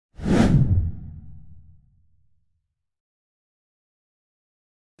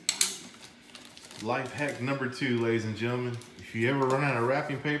Life hack number 2, ladies and gentlemen. If you ever run out of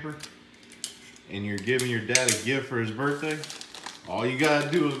wrapping paper and you're giving your dad a gift for his birthday, all you gotta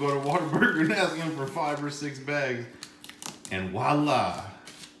do is go to Whataburger and ask him for 5 or 6 bags, and voila.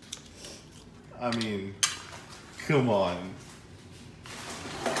 I mean, come on.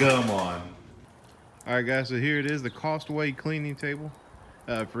 Come on. All right, guys, so here it is, the Costaway cleaning table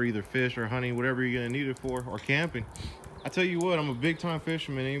for either fish or honey, whatever you're gonna need it for, or camping. I tell you what, I'm a big time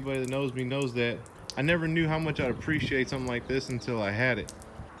fisherman. Anybody that knows me knows that. I never knew how much I'd appreciate something like this until I had it.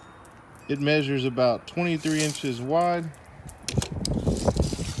 It measures about 23 inches wide,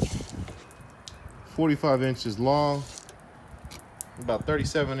 45 inches long, about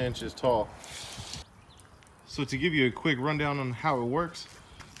 37 inches tall. So to give you a quick rundown on how it works,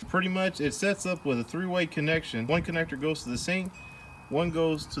 pretty much it sets up with a 3-way connection. One connector goes to the sink, one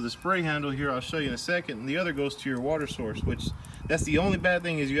goes to the spray handle here, I'll show you in a second, and the other goes to your water source, which that's the only bad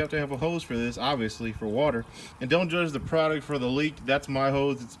thing is you have to have a hose for this, obviously, for water. And don't judge the product for the leak. That's my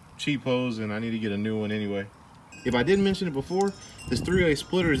hose, it's a cheap hose, and I need to get a new one anyway. If I didn't mention it before, this 3-way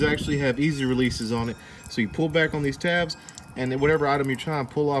splitters actually have easy releases on it. So you pull back on these tabs, and whatever item you're trying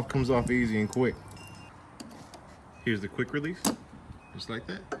to pull off comes off easy and quick. Here's the quick release, just like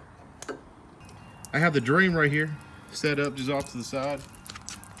that. I have the drain right here set up just off to the side.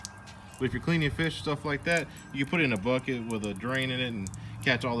 But if you're cleaning fish, stuff like that, you can put it in a bucket with a drain in it and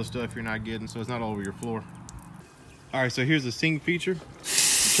catch all the stuff you're not getting, so it's not all over your floor. All right, so here's the sink feature.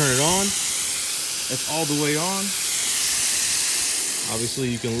 You turn it on, that's all the way on. Obviously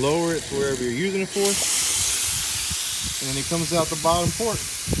you can lower it to wherever you're using it for, and it comes out the bottom port.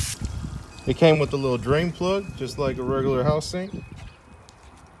 It came with a little drain plug, just like a regular house sink.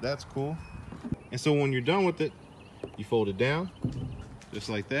 That's cool. And so when you're done with it, you fold it down, just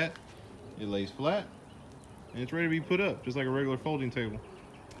like that. It lays flat, and it's ready to be put up, just like a regular folding table.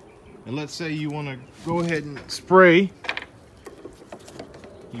 And let's say you want to go ahead and spray.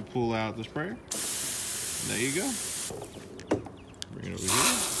 You pull out the sprayer. There you go. Bring it over here,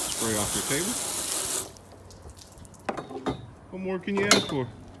 spray off your table. What more can you ask for?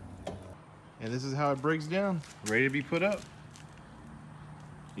 And this is how it breaks down, ready to be put up.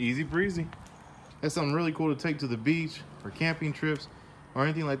 Easy breezy. That's something really cool to take to the beach for camping trips or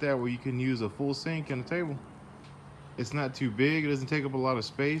anything like that where you can use a full sink and a table. It's not too big, it doesn't take up a lot of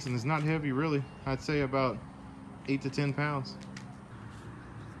space, and it's not heavy really. I'd say about 8 to 10 pounds.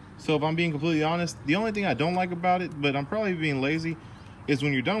 So if I'm being completely honest, the only thing I don't like about it, but I'm probably being lazy, is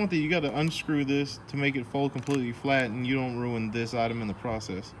when you're done with it, you gotta unscrew this to make it fold completely flat and you don't ruin this item in the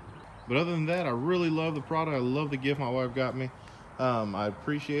process. But other than that, I really love the product. I love the gift my wife got me. I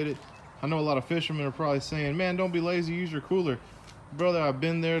appreciate it. I know a lot of fishermen are probably saying, man, don't be lazy, use your cooler. Brother, I've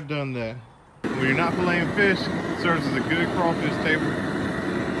been there, done that. When you're not filleting fish, it serves as a good crawfish table.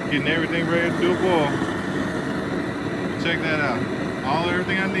 Getting everything ready to do a boil. Check that out.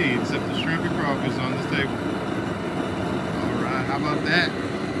 Everything I need except the shrimp and crawfish on this table. All right, how about that?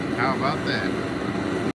 How about that?